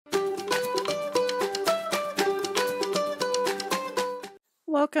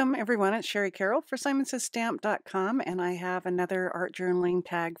Welcome everyone, it's Shari Carroll for SimonsStamp.com, and I have another art journaling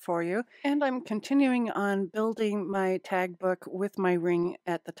tag for you. And I'm continuing on building my tag book with my ring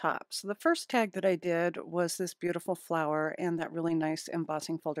at the top. So the first tag that I did was this beautiful flower and that really nice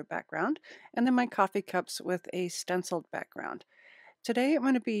embossing folder background, and then my coffee cups with a stenciled background. Today I'm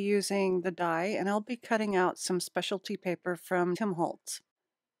going to be using the die, and I'll be cutting out some specialty paper from Holtz.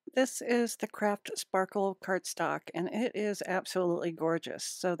 This is the Kraft Sparkle cardstock, and it is absolutely gorgeous.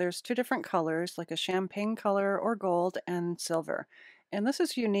 So there's two different colors, like a champagne color or gold and silver. And this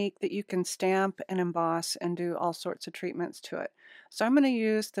is unique that you can stamp and emboss and do all sorts of treatments to it. So I'm going to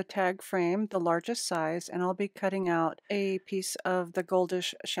use the tag frame, the largest size, and I'll be cutting out a piece of the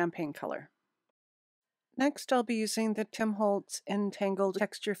goldish champagne color. Next, I'll be using the Tim Holtz Entangled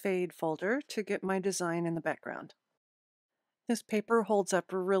Texture Fade folder to get my design in the background. This paper holds up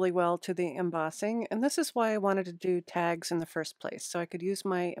really well to the embossing, and this is why I wanted to do tags in the first place, so I could use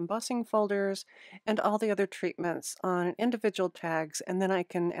my embossing folders and all the other treatments on individual tags, and then I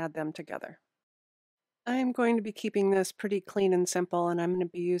can add them together. I'm going to be keeping this pretty clean and simple, and I'm going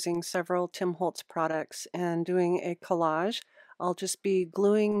to be using several Tim Holtz products and doing a collage. I'll just be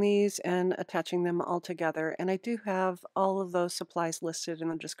gluing these and attaching them all together, and I do have all of those supplies listed in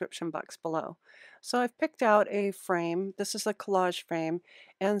the description box below. So I've picked out a frame. This is a collage frame,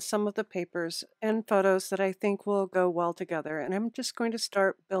 and some of the papers and photos that I think will go well together, and I'm just going to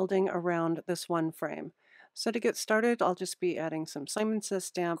start building around this one frame. So to get started, I'll just be adding some Simon Says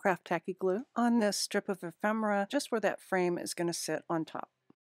Stamp Kraft Tacky glue on this strip of ephemera, just where that frame is going to sit on top.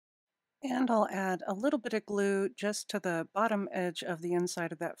 And I'll add a little bit of glue just to the bottom edge of the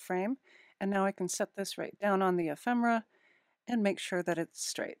inside of that frame. And now I can set this right down on the ephemera and make sure that it's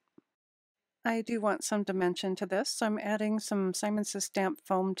straight. I do want some dimension to this, so I'm adding some Simon Says Stamp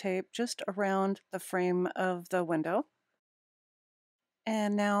foam tape just around the frame of the window.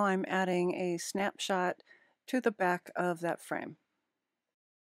 And now I'm adding a snapshot to the back of that frame.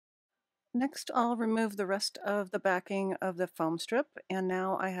 Next, I'll remove the rest of the backing of the foam strip, and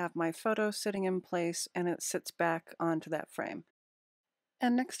now I have my photo sitting in place and it sits back onto that frame.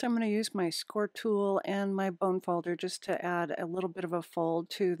 And next I'm going to use my score tool and my bone folder just to add a little bit of a fold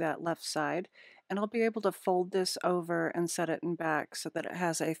to that left side, and I'll be able to fold this over and set it in back so that it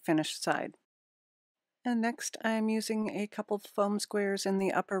has a finished side. And next I'm using a couple of foam squares in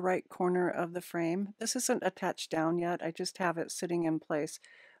the upper right corner of the frame. This isn't attached down yet, I just have it sitting in place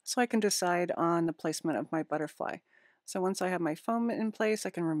so I can decide on the placement of my butterfly. So once I have my foam in place,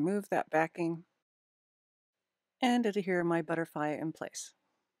 I can remove that backing and adhere my butterfly in place.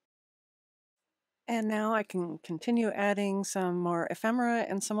 And now I can continue adding some more ephemera,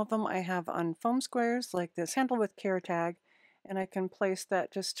 and some of them I have on foam squares, like this handle with care tag, and I can place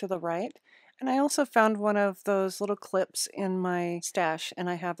that just to the right. And I also found one of those little clips in my stash, and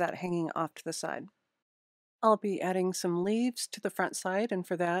I have that hanging off to the side. I'll be adding some leaves to the front side, and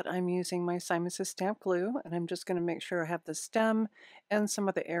for that I'm using my Simon Says Stamp glue, and I'm just going to make sure I have the stem and some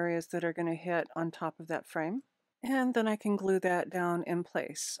of the areas that are going to hit on top of that frame. And then I can glue that down in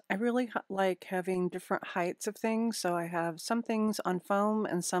place. I really like having different heights of things, so I have some things on foam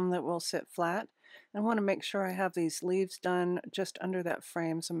and some that will sit flat. I want to make sure I have these leaves done just under that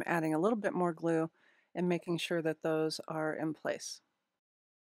frame, so I'm adding a little bit more glue and making sure that those are in place.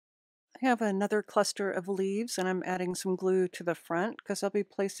 I have another cluster of leaves, and I'm adding some glue to the front because I'll be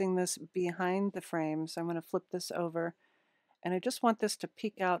placing this behind the frame. So I'm going to flip this over, and I just want this to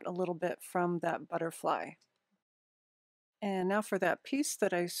peek out a little bit from that butterfly. And now for that piece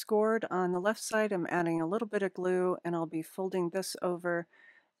that I scored on the left side, I'm adding a little bit of glue, and I'll be folding this over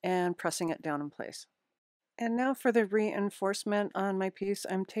and pressing it down in place. And now for the reinforcement on my piece,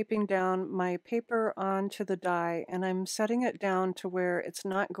 I'm taping down my paper onto the die, and I'm setting it down to where it's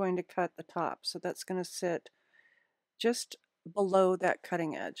not going to cut the top. So that's going to sit just below that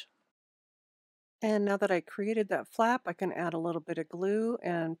cutting edge. And now that I created that flap, I can add a little bit of glue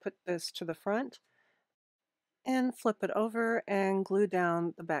and put this to the front and flip it over and glue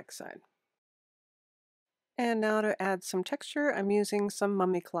down the back side. And now to add some texture, I'm using some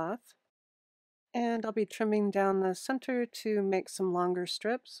mummy cloth. And I'll be trimming down the center to make some longer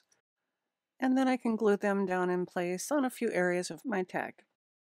strips, and then I can glue them down in place on a few areas of my tag.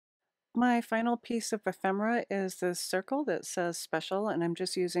 My final piece of ephemera is this circle that says special, and I'm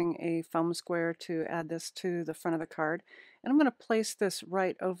just using a foam square to add this to the front of the card, and I'm going to place this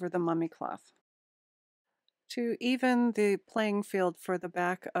right over the mummy cloth to even the playing field for the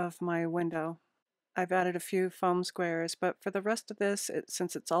back of my window. I've added a few foam squares, but for the rest of this,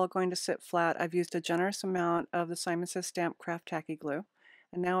 since it's all going to sit flat, I've used a generous amount of the Simon Says Stamp Kraft Tacky glue.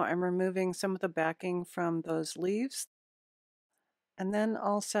 And now I'm removing some of the backing from those leaves. and then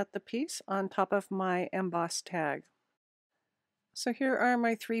I'll set the piece on top of my emboss tag. So here are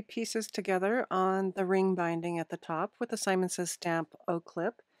my 3 pieces together on the ring binding at the top with the Simon Says Stamp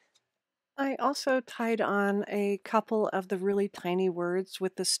O-clip. I also tied on a couple of the really tiny words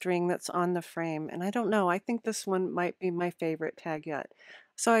with the string that's on the frame, and I don't know, I think this one might be my favorite tag yet.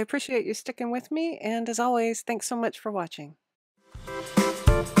 So I appreciate you sticking with me, and as always, thanks so much for watching.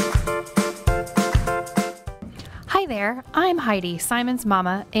 Hi there, I'm Heidi, Simon's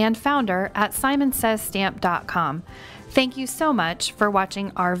mama and founder at SimonsSaysStamp.com. Thank you so much for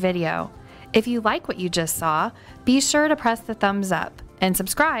watching our video. If you like what you just saw, be sure to press the thumbs up and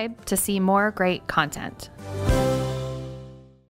subscribe to see more great content.